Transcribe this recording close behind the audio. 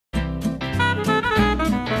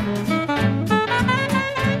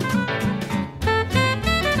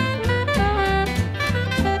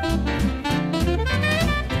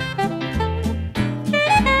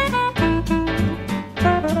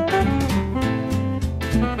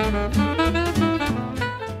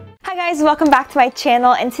guys, welcome back to my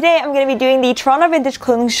channel, and today I'm going to be doing the Toronto Vintage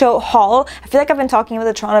Clothing Show haul. I feel like I've been talking about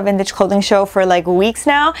the Toronto Vintage Clothing Show for like weeks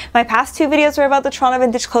now. My past two videos were about the Toronto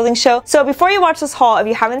Vintage Clothing Show. So before you watch this haul, if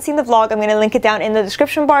you haven't seen the vlog, I'm going to link it down in the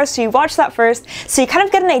description bar so you watch that first so you kind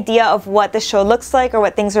of get an idea of what the show looks like or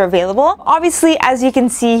what things are available. Obviously, as you can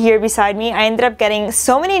see here beside me, I ended up getting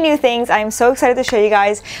so many new things. I'm so excited to show you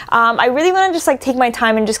guys. I really want to just like take my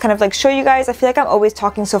time and just kind of like show you guys. I feel like I'm always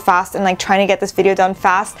talking so fast and like trying to get this video done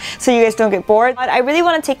fast so you guys don't get bored, but I really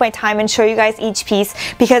want to take my time and show you guys each piece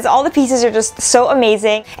because all the pieces are just so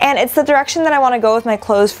amazing, and it's the direction that I want to go with my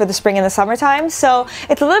clothes for the spring and the summertime. So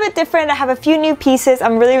it's a little bit different. I have a few new pieces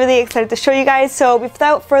I'm really excited to show you guys, so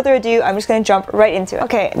without further ado, I'm just going to jump right into it.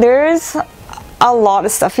 Okay, there's a lot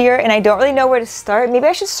of stuff here and I don't really know where to start. Maybe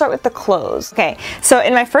I should start with the clothes. Okay, so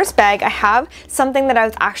in my first bag I have something that I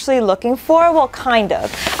was actually looking for. Well, kind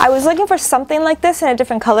of. I was looking for something like this in a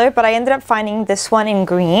different color, but I ended up finding this one in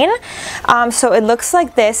green. So it looks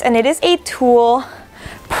like this, and it is a tulle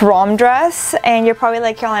prom dress, and you're probably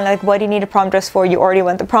like, Caroline, like, what do you need a prom dress for? You already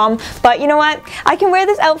went to prom. But you know what? I can wear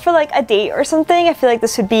this out for like a date or something. I feel like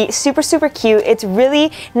this would be super cute. It's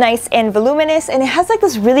really nice and voluminous, and it has like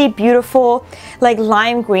this really beautiful like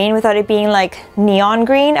lime green without it being like neon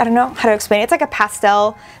green. I don't know how to explain it. It's like a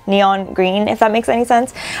pastel neon green, if that makes any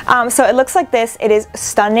sense. So it looks like this. It is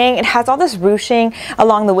stunning. It has all this ruching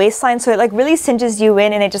along the waistline, so it like really cinches you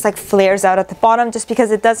in and it just like flares out at the bottom, just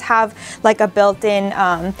because it does have like a built-in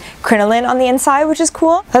crinoline on the inside, which is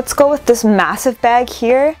cool. Let's go with this massive bag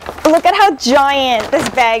here. Look at how giant this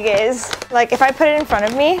bag is. Like, if I put it in front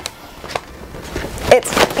of me,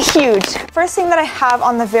 it's huge. First thing that I have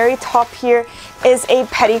on the very top here is a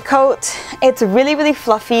petticoat. It's really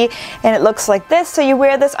fluffy and it looks like this. So you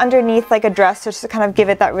wear this underneath like a dress just to kind of give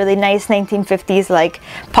it that really nice 1950s like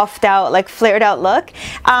puffed out, like flared out look.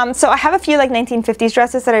 So I have a few like 1950s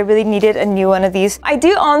dresses that I really needed a new one of these. I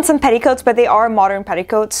do own some petticoats, but they are modern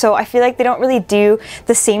petticoats, so I feel like they don't really do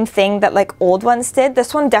the same thing that like old ones did.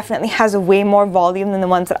 This one definitely has way more volume than the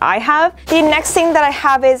ones that I have. The next thing that I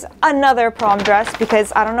have is another prom dress,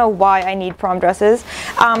 because I don't know why I need prom dresses,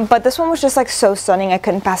 but this one was just like so stunning I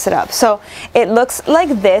couldn't pass it up. So it looks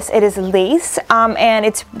like this. It is lace, and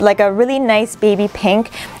it's like a really nice baby pink,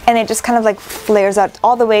 and it just kind of like flares out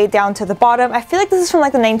all the way down to the bottom. I feel like this is from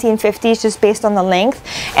like the 1950s just based on the length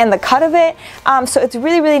and the cut of it. So it's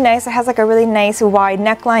really nice. It has like a really nice wide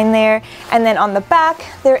neckline there, and then on the back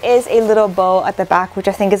there is a little bow at the back, which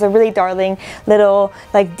I think is a really darling little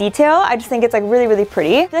like detail. I just think it's like really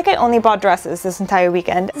pretty. I feel like I only bought dresses this entire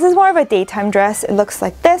weekend. This is more of a daytime dress. It looks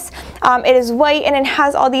like this. It is white and it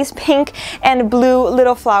has all these pink and blue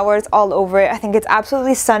little flowers all over it. I think it's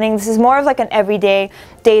absolutely stunning. This is more of like an everyday,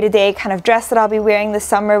 day-to-day kind of dress that I'll be wearing this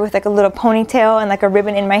summer with like a little ponytail and like a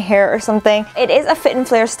ribbon in my hair or something. It is a fit and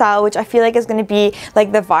flare style, which I feel like is going to be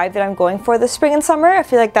like the vibe that I'm going for this spring and summer. I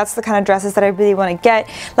feel like that's the kind of dresses that I really want to get,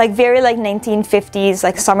 like very like 1950s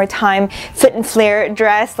like summertime fit and flare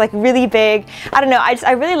dress, like really big. I don't know,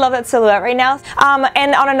 I really love that silhouette right now.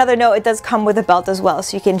 And on another note, it does come with a belt as well,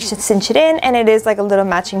 so you can cinch it in, and it is like a little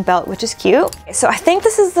matching belt, which is cute. So I think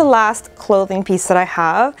this is the last clothing piece that I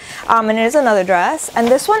have, and it is another dress, and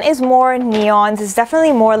this one is more neon. This is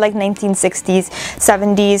definitely more like 1960s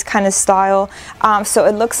 70s kind of style. So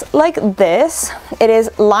it looks like this. It is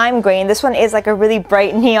lime green. This one is like a really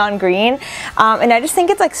bright neon green, and I just think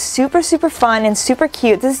it's like super fun and super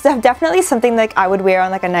cute. This is definitely something like I would wear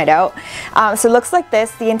on like a night out. So it looks like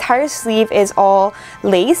this. The entire sleeve is all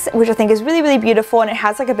lace, which I think is really beautiful, and it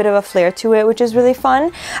has like a bit of a flare to it, which is really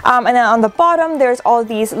fun. And then on the bottom there's all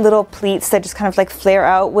these little pleats that just kind of like flare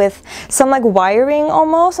out with some like wiring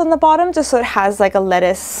almost on the bottom, just so it has like a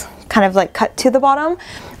lettuce kind of like cut to the bottom.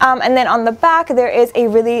 And then on the back there is a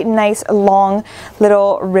really nice long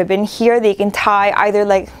little ribbon here that you can tie either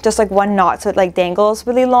like just like one knot so it like dangles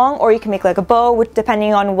really long, or you can make like a bow, which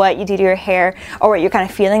depending on what you do to your hair or what you're kind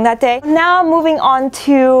of feeling that day. Now moving on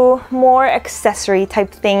to more accessory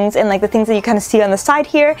type things and like the things that you kind of see on the side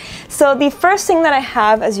here. So the first thing that I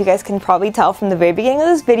have, as you guys can probably tell from the very beginning of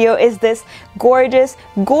this video, is this gorgeous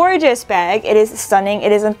bag. It is stunning.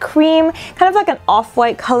 It is a cream, kind of like an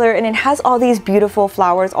off-white color, and it has all these beautiful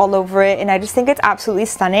flowers all over it, and I just think it's absolutely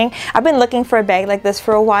stunning. I've been looking for a bag like this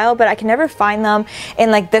for a while, but I can never find them in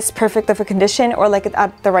like this perfect of a condition or like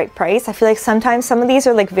at the right price. I feel like sometimes some of these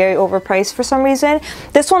are like very overpriced for some reason.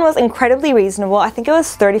 This one was incredibly reasonable. I think it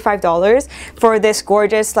was $35 for this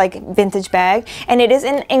gorgeous like vintage bag, and it is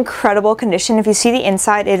in incredible condition. If you see the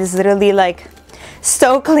inside, it is literally like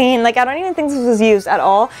so clean. Like I don't even think this was used at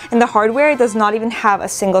all, and the hardware does not even have a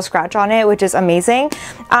single scratch on it, which is amazing.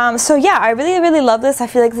 So yeah, I really love this. I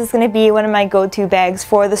feel like this is going to be one of my go-to bags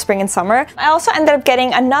for the spring and summer. I also ended up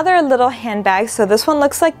getting another little handbag. So this one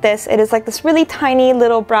looks like this. It is like this really tiny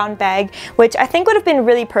little brown bag, which I think would have been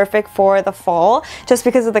really perfect for the fall just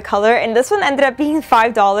because of the color. And this one ended up being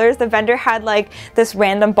 $5. The vendor had like this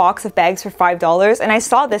random box of bags for $5, and I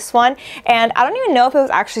saw this one and I don't even know if it was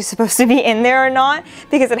actually supposed to be in there or not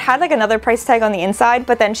because it had like another price tag on the inside,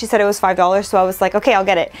 but then she said it was $5, so I was like, okay, I'll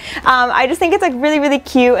get it. I just think it's like really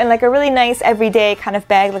cute and like a really nice everyday kind of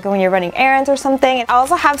bag, like when you're running errands or something. I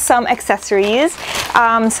also have some accessories, so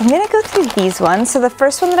I'm gonna go through these ones. So the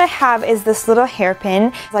first one that I have is this little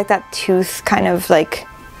hairpin, like that tooth kind of like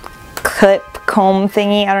clip comb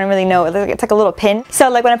thingy. I don't really know. It's like a little pin. So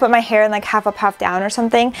like when I put my hair in like half up, half down or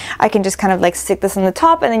something, I can just kind of like stick this on the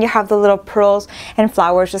top, and then you have the little pearls and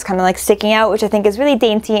flowers just kind of like sticking out, which I think is really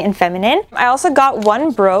dainty and feminine. I also got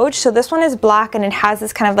one brooch. So this one is black and it has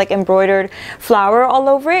this kind of like embroidered flower all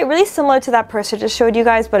over it, really similar to that purse I just showed you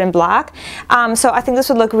guys, but in black. So I think this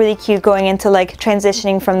would look really cute going into like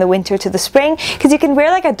transitioning from the winter to the spring, because you can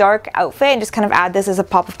wear like a dark outfit and just kind of add this as a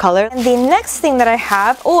pop of color. And the next thing that I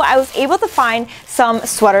have, oh, I was able to find some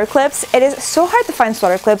sweater clips. It is so hard to find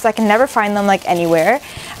sweater clips. I can never find them like anywhere.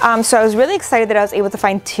 So I was really excited that I was able to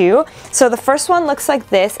find two. So the first one looks like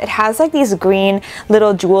this. It has like these green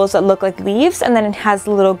little jewels that look like leaves, and then it has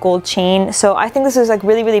the little gold chain. So I think this is like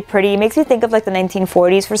really pretty. It makes me think of like the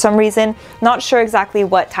 1940s for some reason. Not sure exactly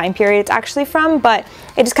what time period it's actually from, but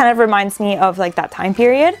it just kind of reminds me of like that time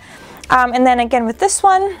period. And then again with this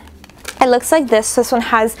one, it looks like this. This one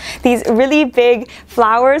has these really big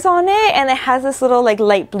flowers on it, and it has this little like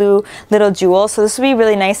light blue little jewel. So this would be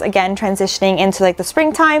really nice, again, transitioning into like the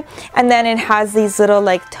springtime. And then it has these little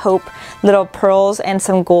like taupe little pearls and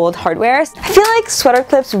some gold hardware. I feel like sweater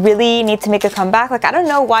clips really need to make a comeback. Like I don't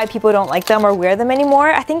know why people don't like them or wear them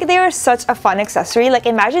anymore. I think they are such a fun accessory. Like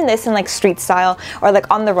imagine this in like street style or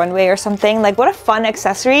like on the runway or something. Like what a fun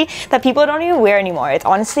accessory that people don't even wear anymore. It's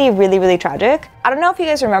honestly really tragic. I don't know if you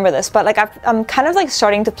guys remember this, but like I'm kind of like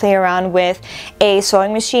starting to play around with a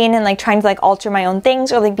sewing machine and like trying to like alter my own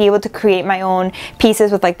things or like be able to create my own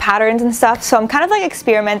pieces with like patterns and stuff. So I'm kind of like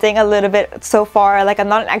experimenting a little bit so far. Like I'm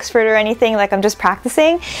not an expert or anything, like I'm just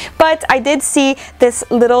practicing. But I did see this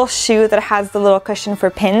little shoe that has the little cushion for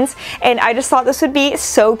pins, and I just thought this would be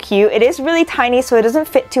so cute. It is really tiny, so it doesn't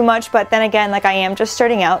fit too much, but then again, like I am just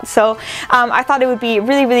starting out, so I thought it would be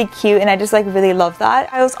really cute, and I just like really love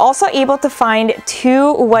that. I was also able to find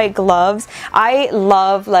two white gloves. I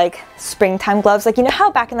love like springtime gloves. Like you know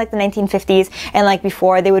how back in like the 1950s and like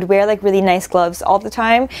before they would wear like really nice gloves all the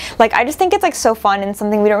time? Like I just think it's like so fun and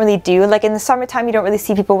something we don't really do. Like in the summertime you don't really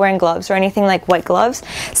see people wearing gloves or anything like white gloves.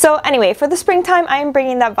 So anyway, for the springtime I am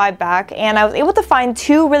bringing that vibe back, and I was able to find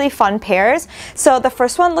two really fun pairs. So the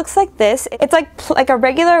first one looks like this. It's like a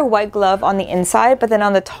regular white glove on the inside, but then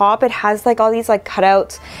on the top it has like all these like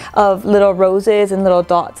cutouts of little roses and little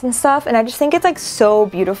dots and stuff, and I just think it's like so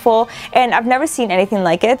beautiful, and I've never seen anything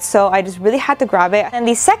like it, so I just really had to grab it. And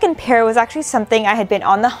the second pair was actually something I had been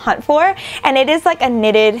on the hunt for, and it is like a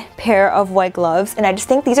knitted pair of white gloves, and I just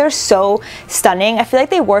think these are so stunning. I feel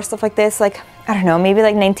like they wore stuff like this like, I don't know, maybe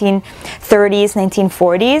like 1930s,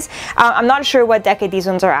 1940s. I'm not sure what decade these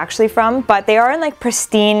ones are actually from, but they are in like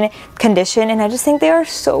pristine condition, and I just think they are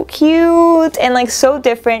so cute and like so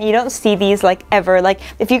different. You don't see these like ever. Like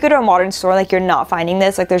if you go to a modern store, like you're not finding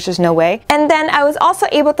this, like there's just no way. And then I was also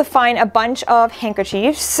able to find a bunch of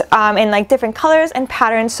handkerchiefs in like different colors and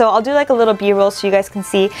patterns, so I'll do like a little b-roll so you guys can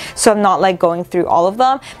see, so I'm not like going through all of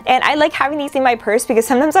them. And I like having these in my purse because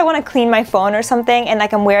sometimes I want to clean my phone or something, and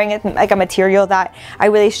like I'm wearing it like a material that I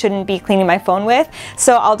really shouldn't be cleaning my phone with,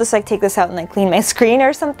 so I'll just like take this out and like clean my screen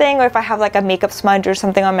or something, or if I have like a makeup smudge or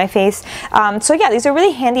something on my face. So yeah, these are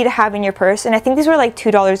really handy to have in your purse, and I think these were like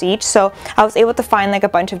 $2 each, so I was able to find like a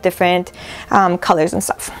bunch of different colors and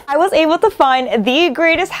stuff. I was able to find the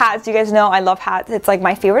greatest hats. You guys know I love hats. It's like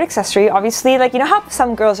my favorite accessory. Obviously, like you know how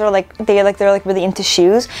some girls are like they're like really into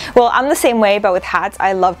shoes? Well, I'm the same way, but with hats.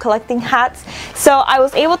 I love collecting hats. So I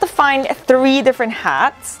was able to find 3 different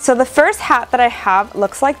hats. So the first hat that I have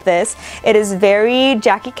looks like this. It is very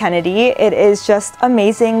Jackie Kennedy. It is just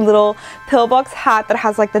amazing little pillbox hat that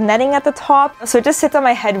has like the netting at the top, so it just sits on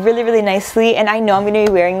my head really nicely, and I know I'm going to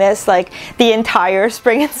be wearing this like the entire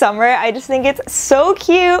spring and summer. I just think it's so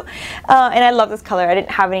cute, and I love this color. I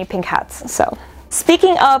didn't have any pink hats, so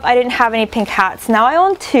Speaking of, I didn't have any pink hats. Now I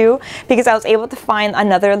own two because I was able to find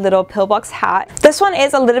another little pillbox hat. This one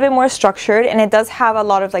is a little bit more structured and it does have a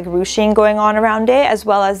lot of like ruching going on around it, as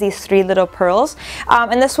well as these three little pearls.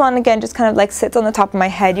 And this one again just kind of like sits on the top of my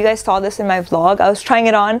head. You guys saw this in my vlog. I was trying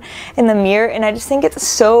it on in the mirror and I just think it's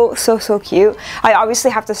so cute. I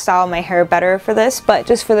obviously have to style my hair better for this, but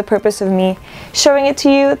just for the purpose of me showing it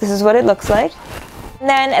to you, this is what it looks like. And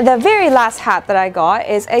then the very last hat that I got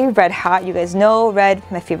is a red hat. You guys know red,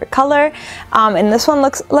 my favorite color. And this one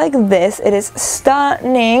looks like this. It is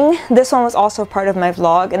stunning. This one was also part of my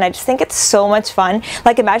vlog and I just think it's so much fun.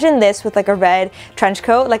 Like imagine this with like a red trench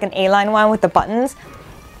coat, like an A-line one with the buttons.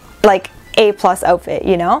 Like A+ outfit,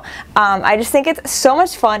 you know? I just think it's so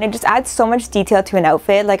much fun. It just adds so much detail to an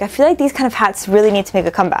outfit. Like I feel like these kind of hats really need to make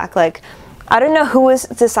a comeback. Like I don't know who is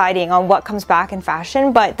deciding on what comes back in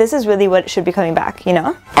fashion, but this is really what should be coming back, you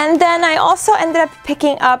know? And then I also ended up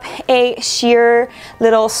picking up a sheer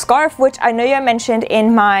little scarf, which I know you mentioned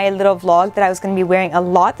in my little vlog that I was going to be wearing a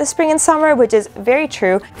lot this spring and summer, which is very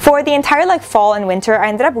true. For the entire like fall and winter, I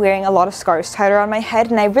ended up wearing a lot of scarves tied around my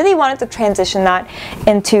head and I really wanted to transition that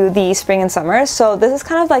into the spring and summer. So this is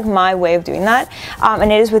kind of like my way of doing that.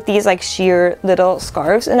 And it is with these like sheer little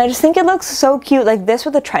scarves and I just think it looks so cute. Like this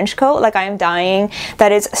with a trench coat, like I am dying.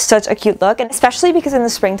 That is such a cute look, and especially because in the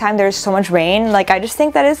springtime there's so much rain, like I just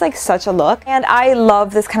think that is like such a look. And I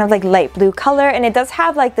love this kind of like light blue color, and it does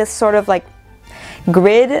have like this sort of like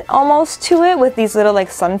grid almost to it with these little like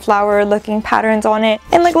sunflower looking patterns on it,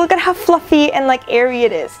 and like look at how fluffy and like airy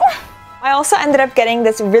it is. I also ended up getting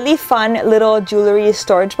this really fun little jewelry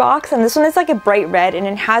storage box, and this one is like a bright red and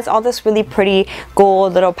it has all this really pretty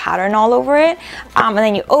gold little pattern all over it. And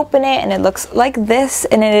then you open it and it looks like this,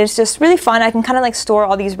 and it is just really fun. I can kind of like store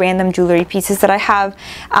all these random jewelry pieces that I have.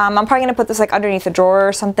 I'm probably gonna put this like underneath a drawer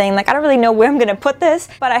or something. Like I don't really know where I'm gonna put this,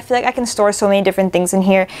 but I feel like I can store so many different things in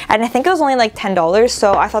here, and I think it was only like $10,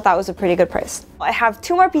 so I thought that was a pretty good price. I have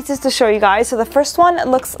two more pieces to show you guys. So the first one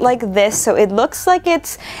looks like this. So it looks like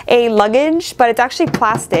it's a luggage, but it's actually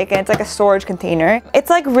plastic and it's like a storage container. It's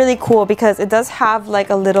like really cool because it does have like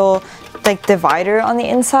a little like divider on the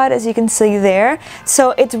inside, as you can see there.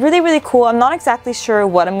 So it's really cool. I'm not exactly sure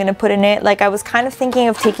what I'm gonna put in it. Like I was kind of thinking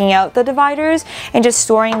of taking out the dividers and just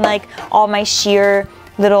storing like all my sheer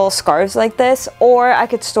little scarves like this, or I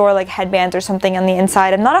could store like headbands or something on the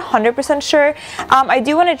inside. I'm not 100% sure. I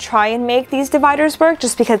do want to try and make these dividers work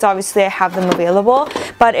just because obviously I have them available,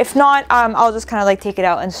 but if not, I'll just kind of like take it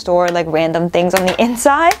out and store like random things on the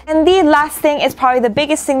inside. And the last thing is probably the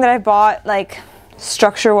biggest thing that I bought, like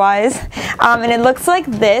structure wise, and it looks like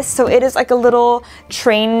this. So it is like a little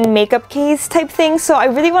train makeup case type thing. So I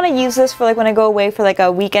really want to use this for like when I go away for like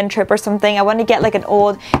a weekend trip or something. I want to get like an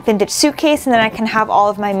old vintage suitcase, and then I can have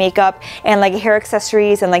all of my makeup and like hair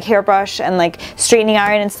accessories and like hairbrush and like straightening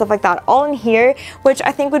iron and stuff like that all in here, which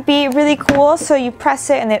I think would be really cool. So you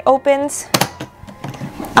press it and it opens.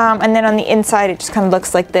 And then on the inside it just kind of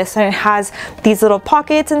looks like this, and it has these little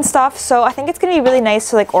pockets and stuff. So I think it's gonna be really nice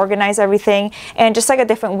to like organize everything, and just like a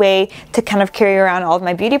different way to kind of carry around all of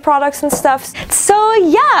my beauty products and stuff. So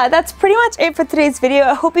yeah, that's pretty much it for today's video.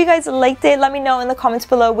 I hope you guys liked it. Let me know in the comments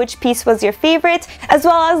below which piece was your favorite, as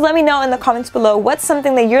well as let me know in the comments below what's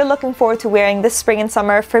something that you're looking forward to wearing this spring and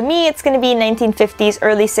summer. For me, it's gonna be 1950s,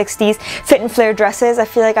 early 60s fit and flare dresses. I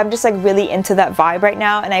feel like I'm just like really into that vibe right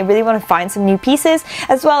now, and I really want to find some new pieces,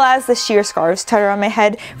 as well as the sheer scarves tied around my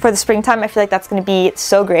head for the springtime. I feel like that's going to be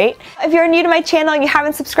so great. If you're new to my channel and you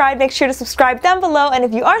haven't subscribed, make sure to subscribe down below, and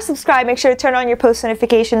if you are subscribed, make sure to turn on your post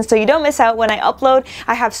notifications so you don't miss out when I upload.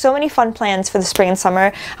 I have so many fun plans for the spring and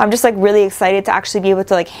summer. I'm just like really excited to actually be able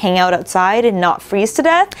to like hang out outside and not freeze to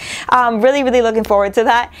death. Really looking forward to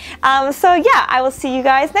that. So yeah, I will see you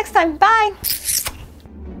guys next time. Bye!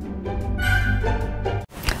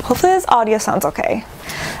 Hopefully this audio sounds okay.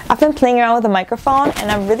 I've been playing around with the microphone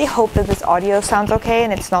and I really hope that this audio sounds okay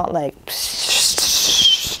and it's not like